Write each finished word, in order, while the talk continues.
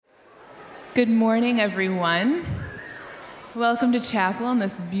Good morning, everyone. Welcome to chapel on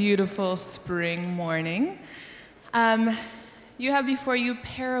this beautiful spring morning. You have before you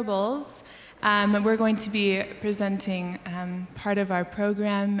parables. We're going to be presenting part of our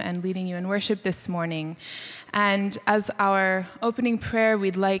program and leading you in worship this morning. And as our opening prayer,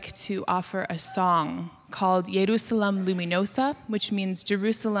 we'd like to offer a song called Jerusalem Luminosa, which means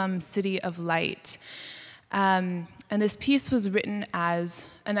Jerusalem, City of Light. And this piece was written as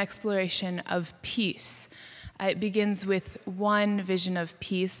an exploration of peace. It begins with one vision of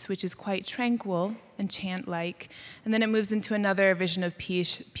peace, which is quite tranquil and chant-like, and then it moves into another vision of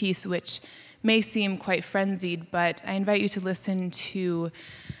peace which may seem quite frenzied, but I invite you to listen to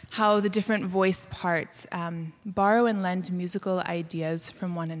how the different voice parts borrow and lend musical ideas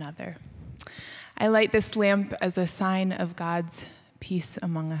from one another. I light this lamp as a sign of God's peace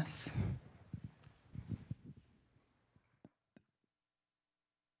among us.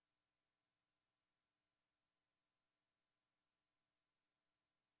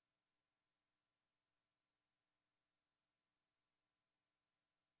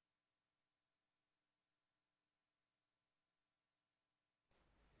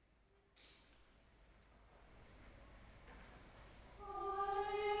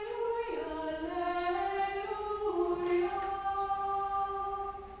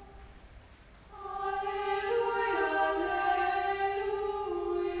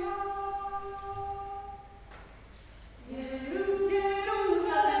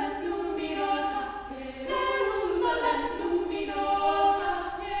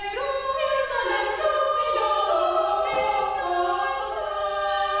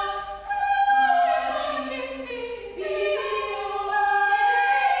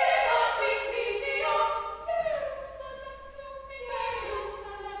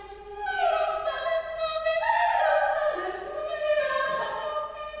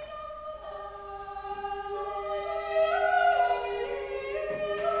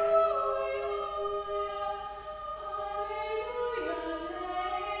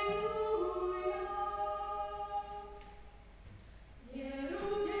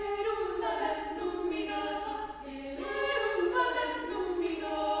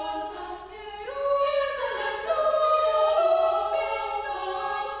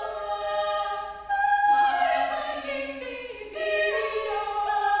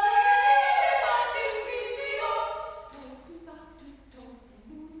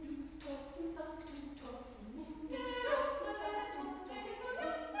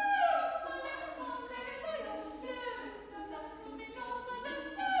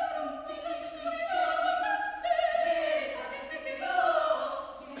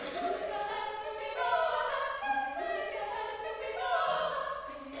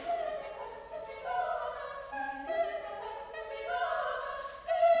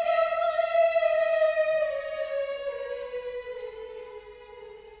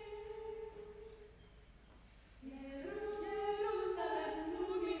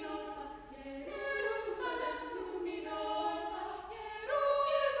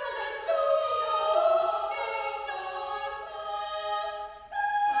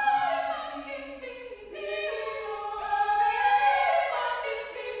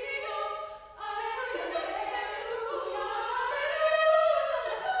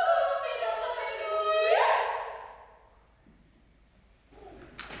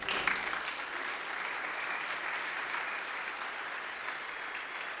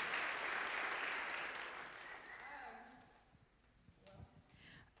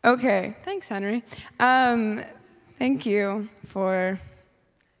 Okay, thanks, Henry. Thank you for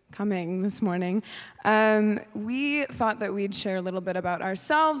coming this morning. We thought that we'd share a little bit about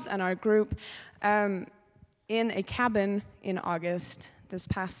ourselves and our group. In a cabin in August this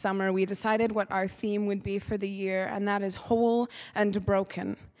past summer, we decided what our theme would be for the year, and that is whole and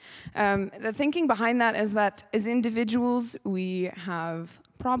broken. The thinking behind that is that as individuals, we have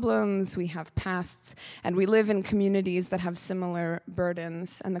problems, we have pasts, and we live in communities that have similar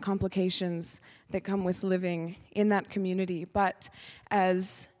burdens and the complications that come with living in that community. But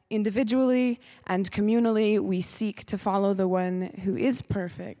as individually and communally, we seek to follow the one who is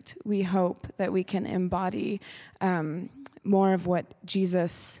perfect. We hope that we can embody more of what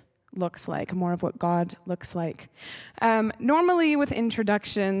Jesus looks like, more of what God looks like. Normally with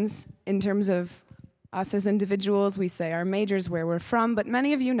introductions, in terms of us as individuals, we say our majors, where we're from, but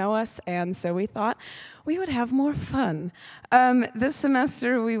many of you know us, and so we thought we would have more fun. This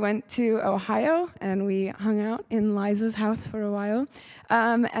semester, we went to Ohio, and we hung out in Liza's house for a while,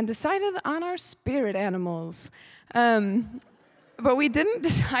 and decided on our spirit animals. But we didn't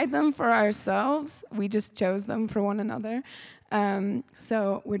decide them for ourselves. We just chose them for one another.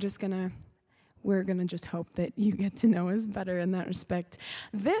 So we're just going to we're going to just hope that you get to know us better in that respect.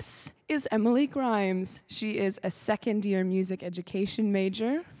 This is Emily Grimes. She is a second-year music education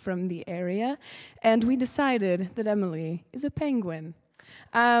major from the area, and we decided that Emily is a penguin.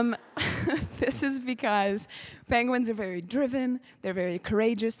 This is because penguins are very driven, they're very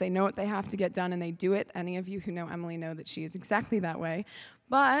courageous, they know what they have to get done and they do it. Any of you who know Emily know that she is exactly that way.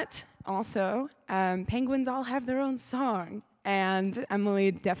 But also, penguins all have their own song. And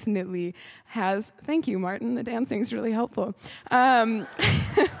Emily definitely has, thank you, Martin, the dancing's really helpful. Hey,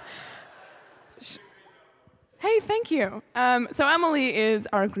 thank you. So Emily is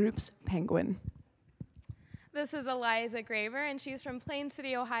our group's penguin. This is Eliza Graver, and she's from Plain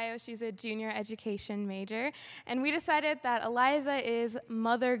City, Ohio. She's a junior education major. And we decided that Eliza is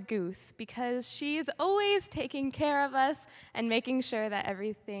Mother Goose because she's always taking care of us and making sure that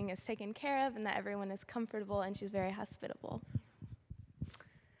everything is taken care of and that everyone is comfortable, and she's very hospitable.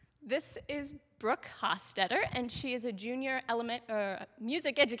 This is Brooke Hostetter, and she is a junior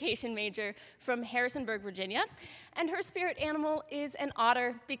music education major from Harrisonburg, Virginia. And her spirit animal is an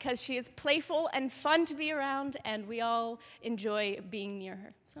otter because she is playful and fun to be around, and we all enjoy being near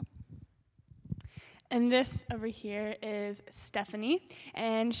her. So. And this over here is Stephanie,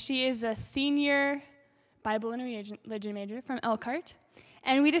 and she is a senior Bible and religion major from Elkhart.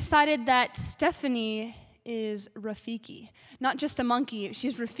 And we decided that Stephanie is Rafiki. Not just a monkey,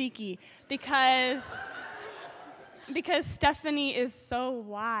 she's Rafiki, because Stephanie is so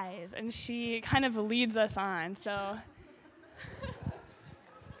wise, and she kind of leads us on, so.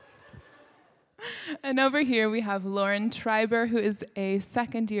 And over here we have Lauren Treiber, who is a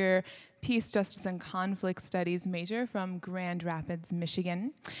second-year Peace, Justice, and Conflict Studies major from Grand Rapids,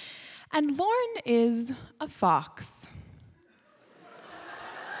 Michigan. And Lauren is a fox.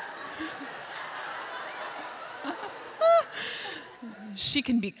 She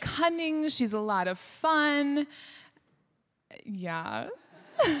can be cunning, she's a lot of fun. Yeah.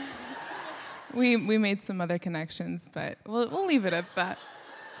 We made some other connections, but we'll leave it at that.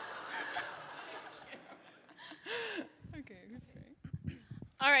 Okay, that's great.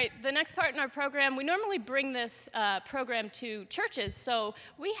 All right, the next part in our program, we normally bring this program to churches, so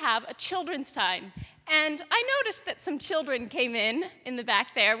we have a children's time. And I noticed that some children came in the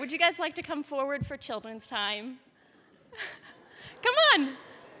back there. Would you guys like to come forward for children's time? Come on.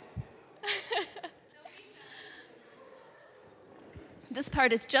 This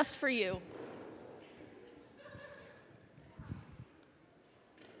part is just for you.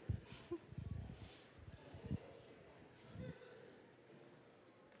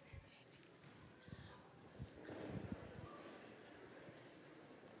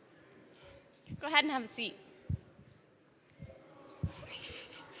 Go ahead and have a seat.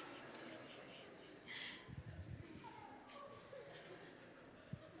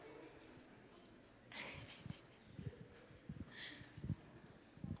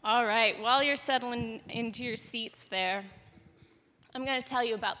 All right, while you're settling into your seats there, I'm going to tell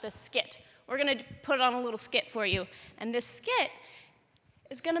you about this skit. We're going to put on a little skit for you. And this skit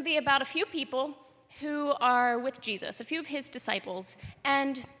is going to be about a few people who are with Jesus, a few of his disciples.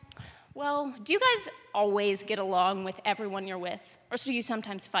 And, well, do you guys always get along with everyone you're with? Or do you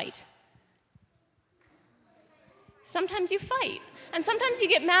sometimes fight? Sometimes you fight. And sometimes you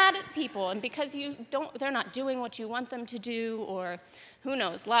get mad at people, and because they're not doing what you want them to do, or who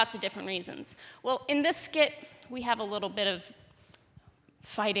knows, lots of different reasons. Well, in this skit, we have a little bit of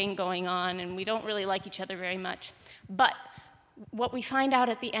fighting going on, and we don't really like each other very much. But what we find out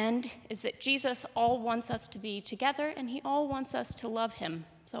at the end is that Jesus all wants us to be together, and he all wants us to love him.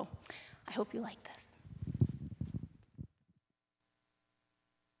 So I hope you like this.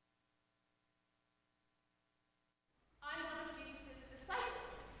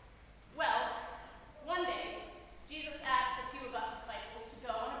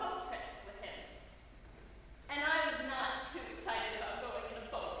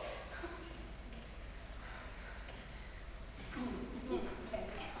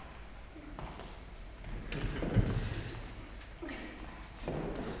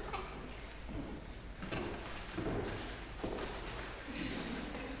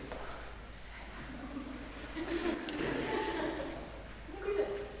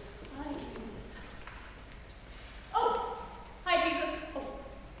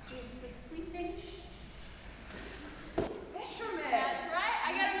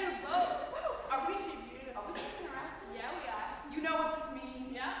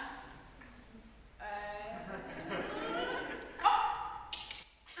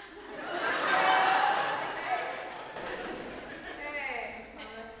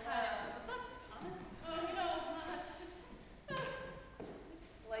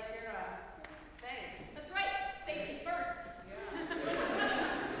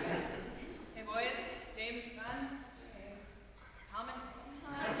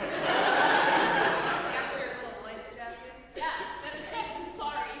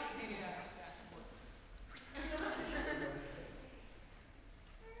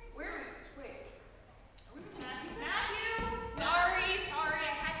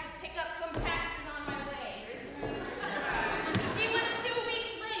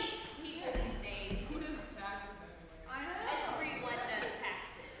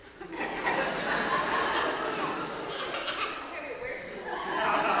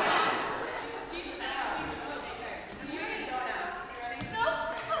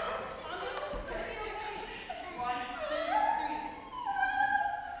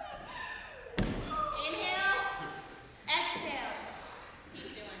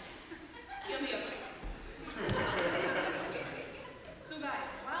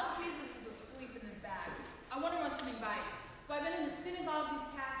 So I've been in the synagogue these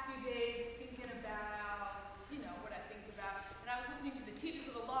past few days thinking about, what I think about. And I was listening to the teachers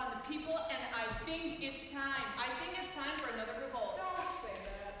of the law and the people, and I think it's time. I think it's time for another revolt. Don't say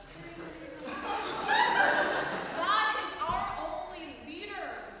that. God is our only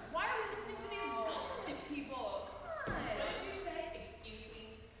leader. Why are we listening to these government people? Come on. What did you say? Excuse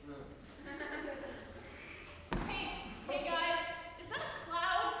me. Hey guys, is that a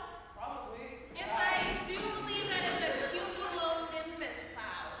cloud? Probably. Yes, I do believe that is a cumulonimbus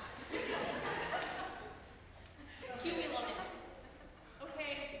cloud. Cumulonimbus.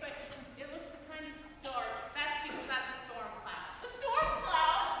 Okay, but it looks kind of dark. That's because that's a storm cloud. A storm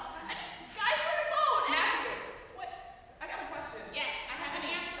cloud? Guys, where to go? Matthew. What? I got a question. Yes, I have an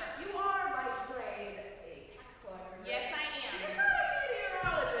answer. You are by trade a tax collector. Yes, I am. So you're not a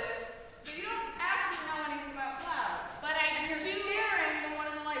meteorologist, so you don't actually know anything about clouds. But I do. You're scaring the one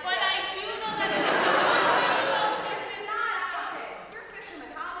in the life. But I do know that it's not. Okay, you're fishermen.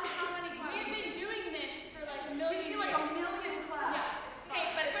 How many clouds? We've been doing this for like a million years. We've seen like a million clouds. Yeah. Okay,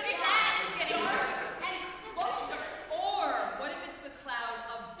 but that is getting darker and closer. Or what if it's the cloud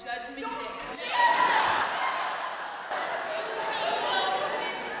of judgment day?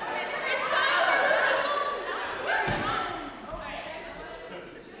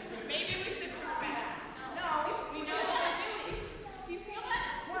 Maybe we should turn back. No, we know what to do. Do you feel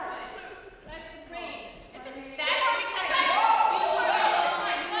that? What? That rain. It's a sad because I feel it all the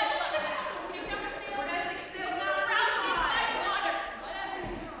time. We're gonna take sails out around by water.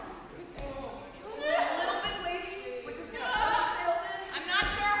 Just a little bit wavy. We're just gonna put the sails in. I'm not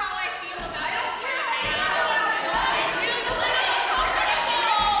sure how I feel about it. I don't care. I feel a little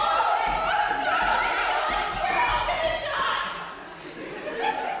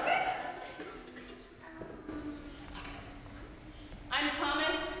I'm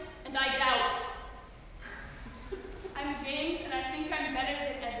Thomas, and I doubt. I'm James, and I think I'm better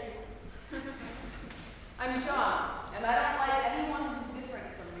than everyone. I'm John, and I don't like anyone who's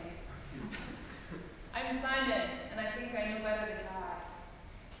different from me. I'm Simon, and I think I know better than God.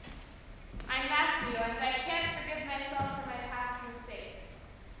 I'm Matthew, and I can't forgive myself for my past mistakes.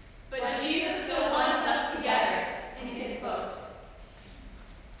 But Jesus still wants us together in his boat.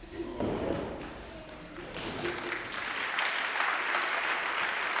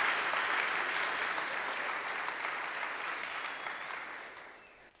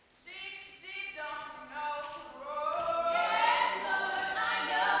 Sheep, don't you know the road? Yes, Lord, I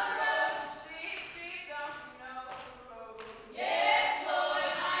know the road. Sheep, don't you know the road? Yes, Lord,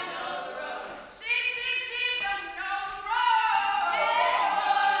 I know the road. Sheep, don't you know the road? Yes,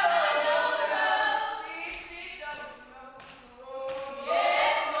 Lord, I know the road. Sheep, don't you know the road?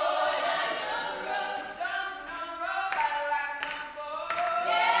 Yes, Lord, I know the road. Don't you know the road by the rock and the boat?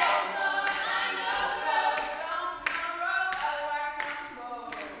 Yes, Lord, I know the road. Don't you know the road by the rock and the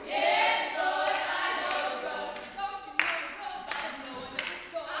boat? Yes, Lord, I know the road. Don't you know the road by the knowing of the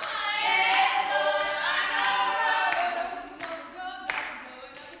storm? Yes, Lord, I know the road. Don't you know the road by the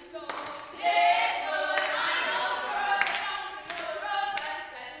knowing of the storm? Yes, Lord, I know the road. Don't you know the road by the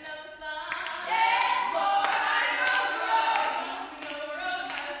setting of the sun? Yes, Lord, I know the road. Don't you know the road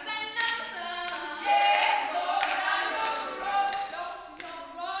by the setting of the sun? Yes, Lord, I know the road. Don't you know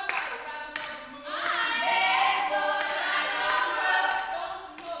the road by the rising of the moon? Yes, Lord, I know the road. Don't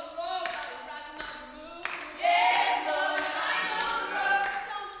you know the road by the rising of the moon? Yes, Lord, I know the road.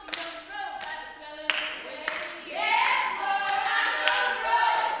 Don't you know the road by the swelling of the waves? Yes, Lord, I know the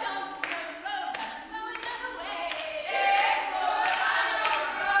road. Don't you know the road by the swelling of the waves? Yes, Lord, I know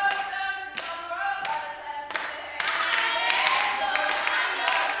the road. Don't you know the road by the clouds of the air? Yes, Lord, I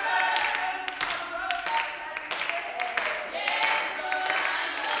know the road. Don't you know the road by the clouds of the air? Yes, Lord, I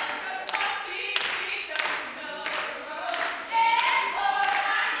know the road. Sheep, don't you know the road? Yes, Lord,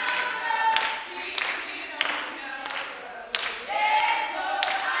 I know the road. Sheep, don't you know the road? Yes, Lord,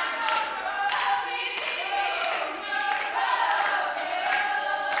 I know the road. Sheep, don't you know the road? Yes, Lord,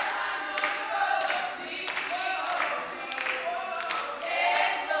 I know the road. Sheep,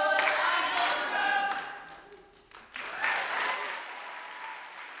 yes, Lord, I know the road.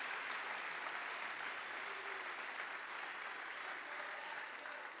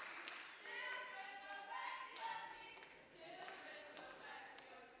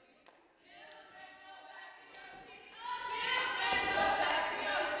 Children, go back to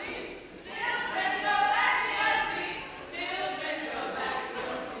your seats. Children, go back to your seats. Children, go back to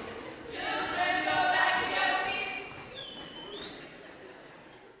your seats. Children, go back to your seats.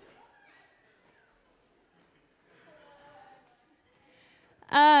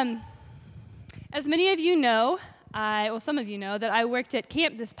 As many of you know, some of you know that I worked at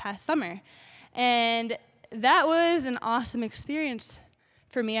camp this past summer. And that was an awesome experience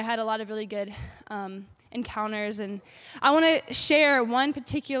for me. I had a lot of really good encounters, and I want to share one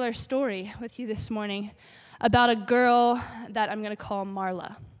particular story with you this morning about a girl that I'm going to call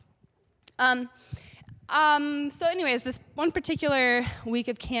Marla. So anyways, this one particular week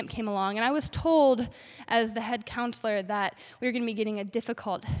of camp came along, and I was told as the head counselor that we were going to be getting a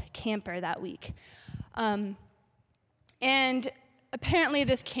difficult camper that week. And apparently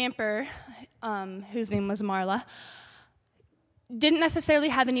this camper, whose name was Marla, didn't necessarily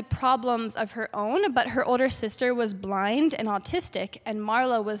have any problems of her own, but her older sister was blind and autistic, and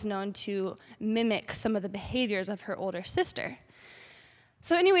Marla was known to mimic some of the behaviors of her older sister.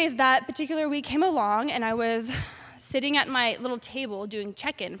 So anyways, that particular week came along, and I was sitting at my little table doing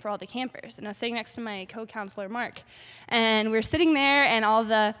check-in for all the campers, and I was sitting next to my co-counselor, Mark. And we were sitting there, and all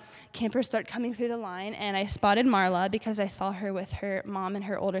the campers start coming through the line, and I spotted Marla because I saw her with her mom and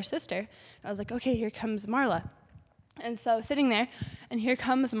her older sister. And I was like, okay, here comes Marla. And so sitting there, and here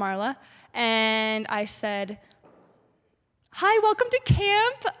comes Marla, and I said, hi, welcome to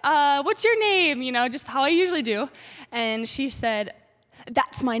camp. What's your name? You know, just how I usually do. And she said,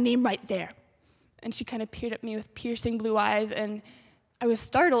 that's my name right there. And she kind of peered at me with piercing blue eyes, and I was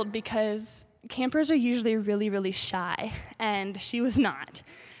startled because campers are usually really, really shy, and she was not.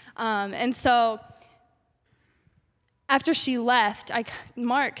 And so after she left,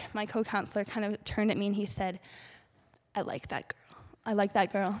 Mark, my co-counselor, kind of turned at me and he said, I like that girl. I like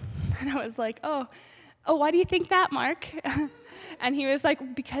that girl. And I was like, oh, why do you think that, Mark? And he was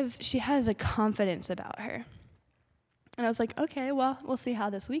like, because she has a confidence about her. And I was like, okay, well, we'll see how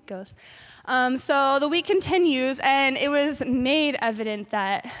this week goes. So the week continues, and it was made evident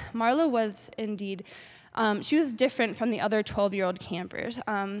that Marla was indeed, she was different from the other 12-year-old campers.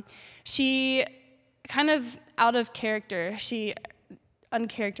 She kind of out of character,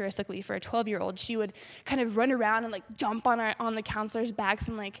 uncharacteristically for a 12-year-old, she would kind of run around and like jump on the counselors' backs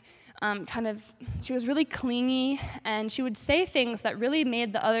and like she was really clingy, and she would say things that really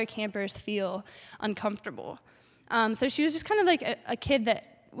made the other campers feel uncomfortable. So she was just kind of like a kid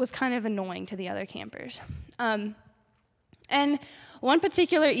that was kind of annoying to the other campers. And one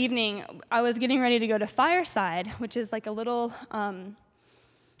particular evening, I was getting ready to go to Fireside, which is like a little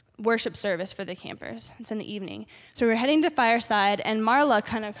worship service for the campers. It's in the evening. So we were heading to Fireside, and Marla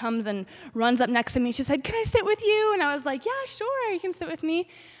kind of comes and runs up next to me. She said, can I sit with you? And I was like, yeah, sure, you can sit with me.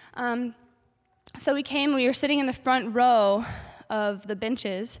 So we were sitting in the front row of the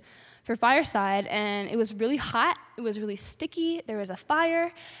benches for Fireside, and it was really hot, it was really sticky, there was a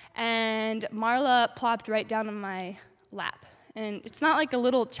fire, and Marla plopped right down on my lap. And it's not like a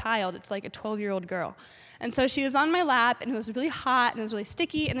little child, it's like a 12-year-old girl. And so she was on my lap, and it was really hot, and it was really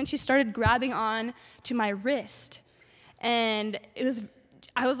sticky, and then she started grabbing on to my wrist. And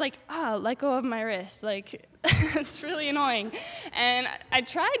I was like, let go of my wrist, like, it's really annoying. And I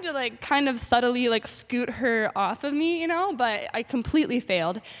tried to like kind of subtly like scoot her off of me, you know, but I completely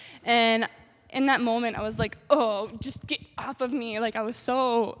failed. And in that moment, I was like, oh, just get off of me. Like I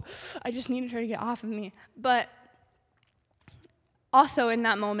just needed her to get off of me. But also in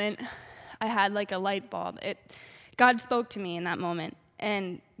that moment, I had like a light bulb. God spoke to me in that moment,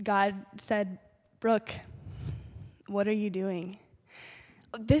 and God said, Brooke, what are you doing?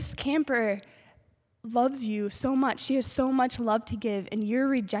 This camper loves you so much. She has so much love to give, and you're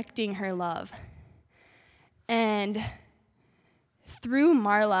rejecting her love. And through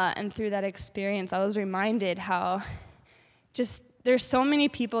Marla and through that experience, I was reminded how just there's so many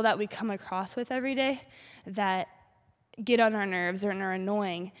people that we come across with every day that get on our nerves and are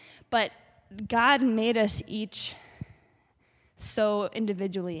annoying, but God made us each so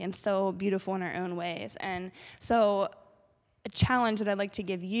individually and so beautiful in our own ways. And so a challenge that I'd like to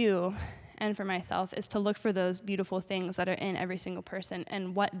give you and for myself is to look for those beautiful things that are in every single person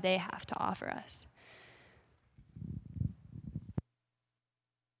and what they have to offer us.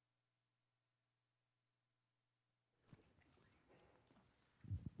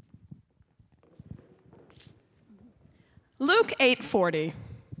 Luke 8:40.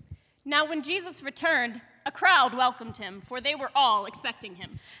 Now when Jesus returned, a crowd welcomed him, for they were all expecting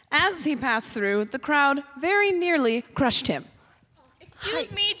him. As he passed through, the crowd very nearly crushed him.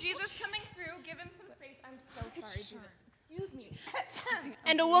 Excuse me, Jesus coming through. Give him some space. I'm so sorry, Jesus. Excuse me.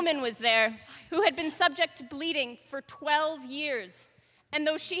 And a woman was there who had been subject to bleeding for 12 years. And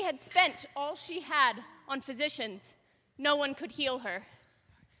though she had spent all she had on physicians, no one could heal her.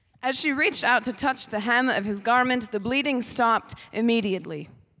 As she reached out to touch the hem of his garment, the bleeding stopped immediately.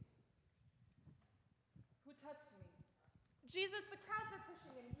 Who touched me? Jesus, the crowds are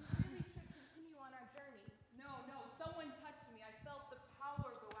pushing him. We really should continue on our journey. No, someone touched me. I felt the power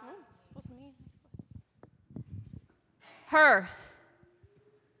go out. Oh, it wasn't me. Her.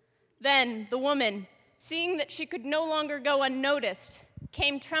 Then the woman, seeing that she could no longer go unnoticed,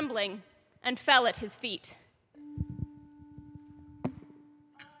 came trembling and fell at his feet.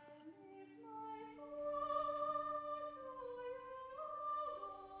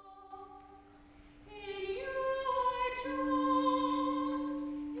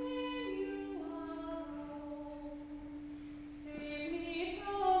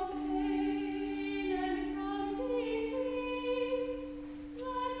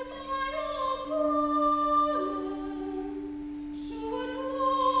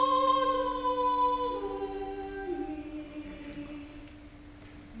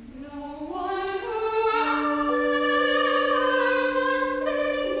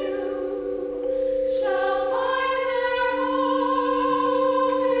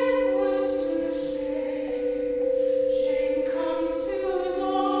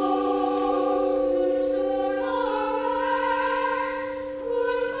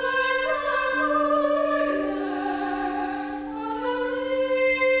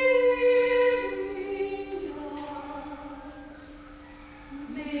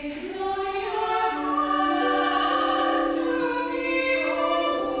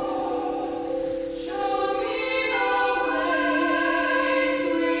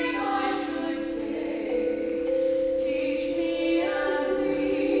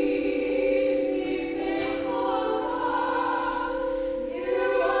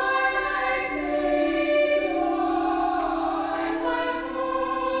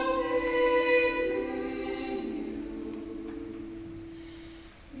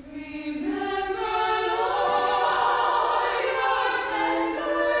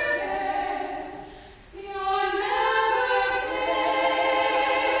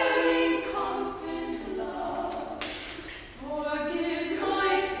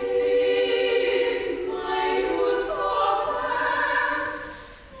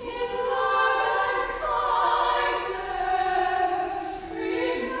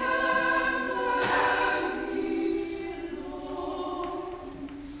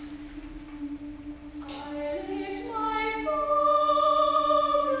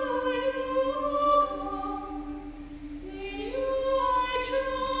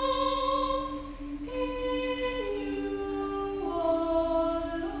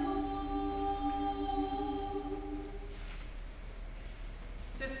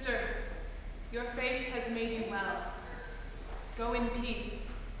 Your faith has made you well. Go in peace.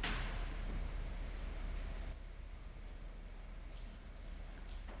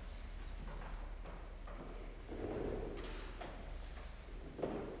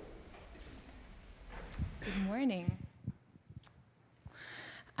 Good morning.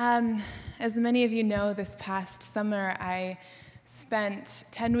 As many of you know, this past summer I spent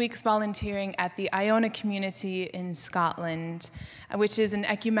 10 weeks volunteering at the Iona community in Scotland, which is an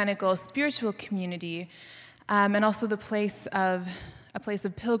ecumenical spiritual community, and also a place of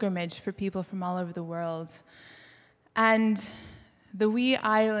pilgrimage for people from all over the world. And the wee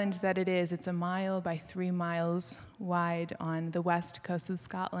island that it is, it's 1 mile by 3 miles wide on the west coast of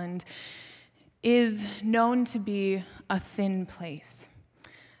Scotland, is known to be a thin place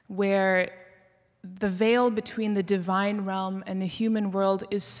where the veil between the divine realm and the human world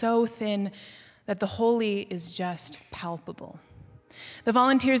is so thin that the holy is just palpable. The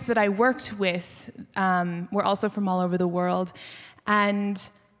volunteers that I worked with were also from all over the world, and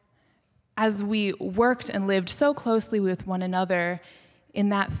as we worked and lived so closely with one another in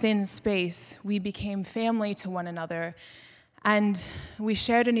that thin space, we became family to one another, and we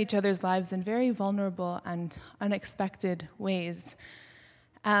shared in each other's lives in very vulnerable and unexpected ways.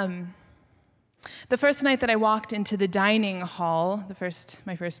 The first night that I walked into the dining hall,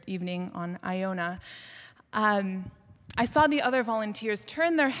 my first evening on Iona, I saw the other volunteers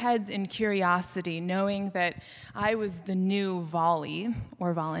turn their heads in curiosity, knowing that I was the new volley,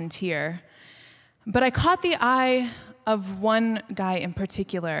 or volunteer. But I caught the eye of one guy in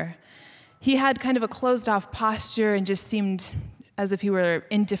particular. He had kind of a closed-off posture and just seemed as if he were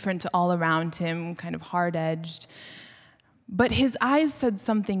indifferent to all around him, kind of hard-edged. But his eyes said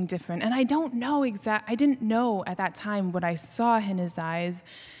something different, and I didn't know at that time what I saw in his eyes,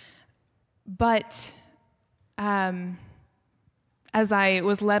 but as I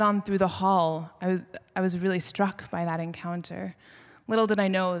was led on through the hall, I was really struck by that encounter. Little did I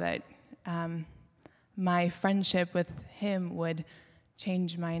know that my friendship with him would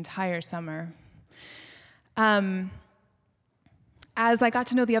change my entire summer. As I got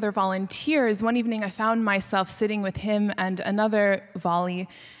to know the other volunteers, one evening I found myself sitting with him and another volley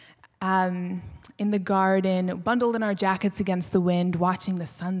in the garden, bundled in our jackets against the wind, watching the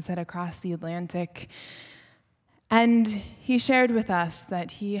sunset across the Atlantic. And he shared with us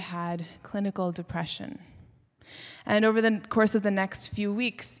that he had clinical depression. And over the course of the next few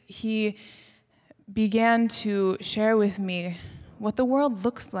weeks, he began to share with me what the world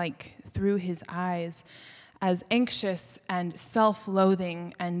looks like through his eyes, as anxious and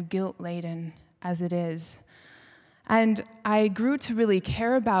self-loathing and guilt-laden as it is. And I grew to really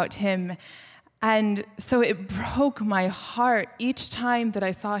care about him, and so it broke my heart each time that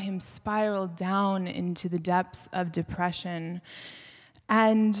I saw him spiral down into the depths of depression.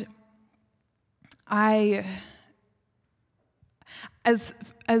 And as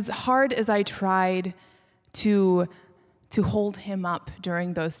hard as I tried to hold him up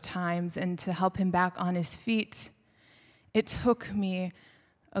during those times and to help him back on his feet, it took me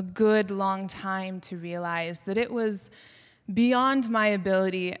a good long time to realize that it was beyond my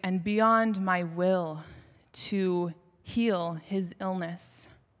ability and beyond my will to heal his illness.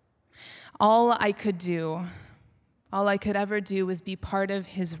 All I could ever do was be part of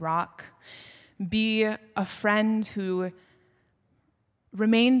his rock, be a friend who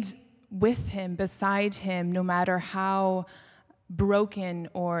remained with him, beside him, no matter how broken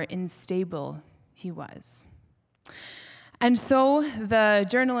or unstable he was. And so the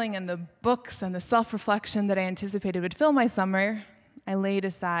journaling and the books and the self-reflection that I anticipated would fill my summer, I laid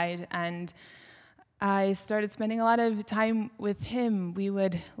aside, and I started spending a lot of time with him. We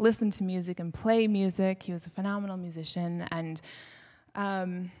would listen to music and play music. He was a phenomenal musician, and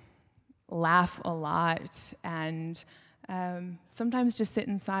laugh a lot, and sometimes just sit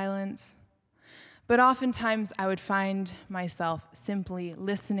in silence. But oftentimes I would find myself simply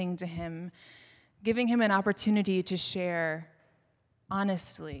listening to him, giving him an opportunity to share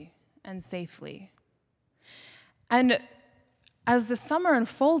honestly and safely. And as the summer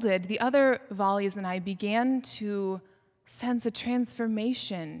unfolded, the other volleys and I began to sense a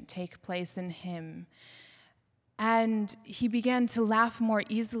transformation take place in him. And he began to laugh more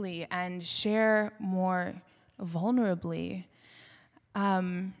easily and share more vulnerably.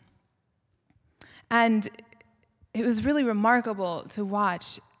 And it was really remarkable to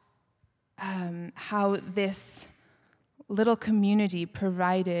watch how this little community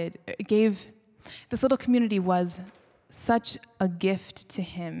this little community was such a gift to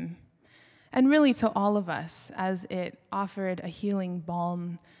him, and really to all of us, as it offered a healing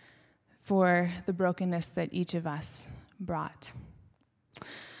balm for the brokenness that each of us brought.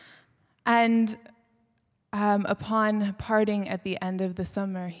 And upon parting at the end of the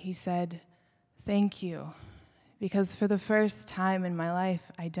summer, he said, "Thank you, because for the first time in my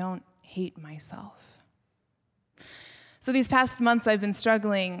life, I don't hate myself." So these past months, I've been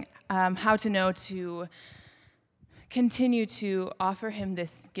struggling how to know to continue to offer him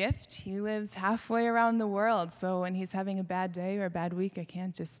this gift. He lives halfway around the world, so when he's having a bad day or a bad week, I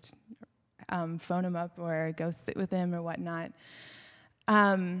can't just phone him up or go sit with him or whatnot.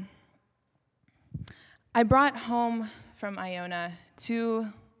 I brought home from Iona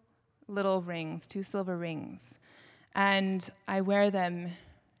 2 little rings, 2 silver rings, and I wear them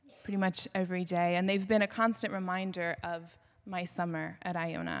pretty much every day, and they've been a constant reminder of my summer at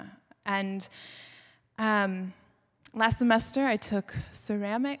Iona. And last semester, I took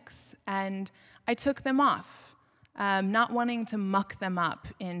ceramics, and I took them off, not wanting to muck them up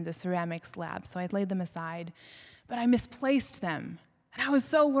in the ceramics lab, so I laid them aside, but I misplaced them. And I was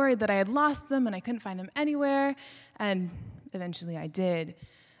so worried that I had lost them and I couldn't find them anywhere, and eventually I did.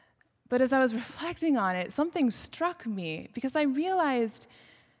 But as I was reflecting on it, something struck me, because I realized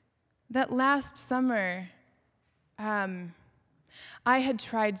that last summer, I had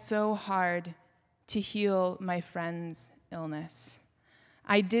tried so hard to heal my friend's illness.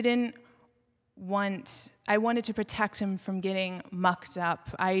 I wanted to protect him from getting mucked up.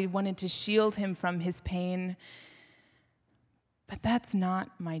 I wanted to shield him from his pain. But that's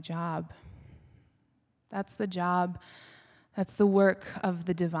not my job. That's the work of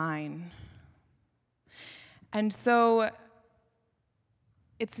the divine. And so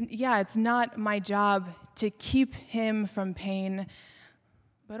it's not my job to keep him from pain,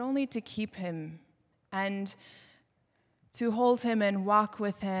 but only to keep him and to hold him and walk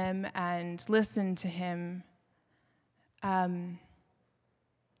with him and listen to him. And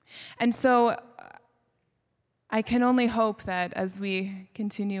so I can only hope that as we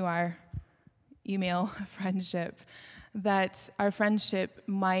continue our email friendship, that our friendship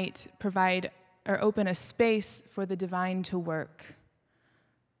might provide or open a space for the divine to work.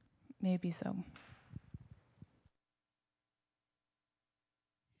 Maybe so.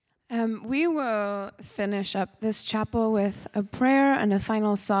 We will finish up this chapel with a prayer and a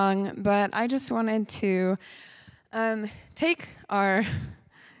final song, but I just wanted to take our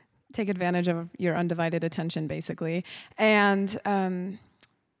take advantage of your undivided attention, basically. And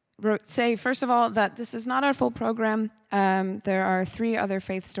say, first of all, that this is not our full program. There are 3 other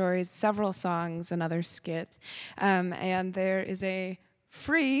faith stories, several songs, another skit, and there is a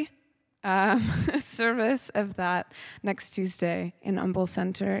free service of that next Tuesday in Humble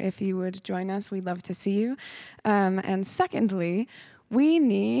Center. If you would join us, we'd love to see you. And secondly, we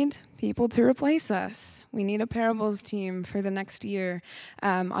need people to replace us. We need a parables team for the next year.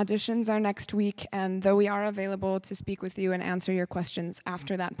 Auditions are next week, and though we are available to speak with you and answer your questions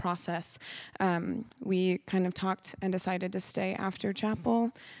after that process, we kind of talked and decided to stay after chapel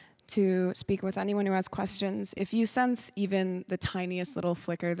to speak with anyone who has questions. If you sense even the tiniest little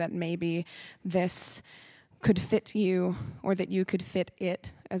flicker that maybe this could fit you, or that you could fit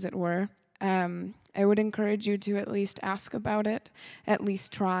it, as it were, I would encourage you to at least ask about it, at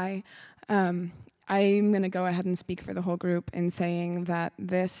least try. I'm going to go ahead and speak for the whole group in saying that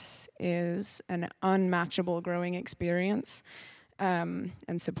this is an unmatchable growing experience and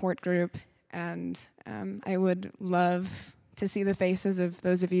support group, and I would love to see the faces of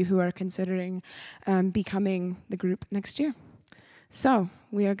those of you who are considering becoming the group next year. So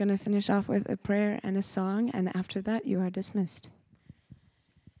we are going to finish off with a prayer and a song, and after that you are dismissed.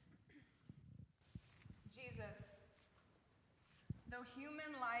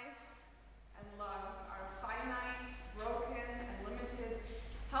 Human life and love are finite, broken, and limited.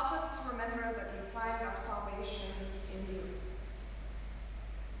 Help us to remember that we find our salvation in you.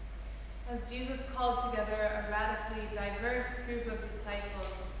 As Jesus called together a radically diverse group of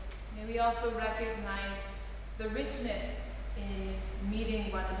disciples, may we also recognize the richness in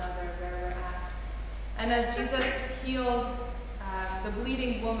meeting one another where we're at. And as Jesus healed the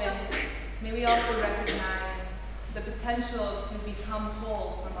bleeding woman, may we also recognize the potential to become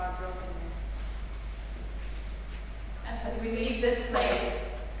whole from our brokenness. As we leave this place,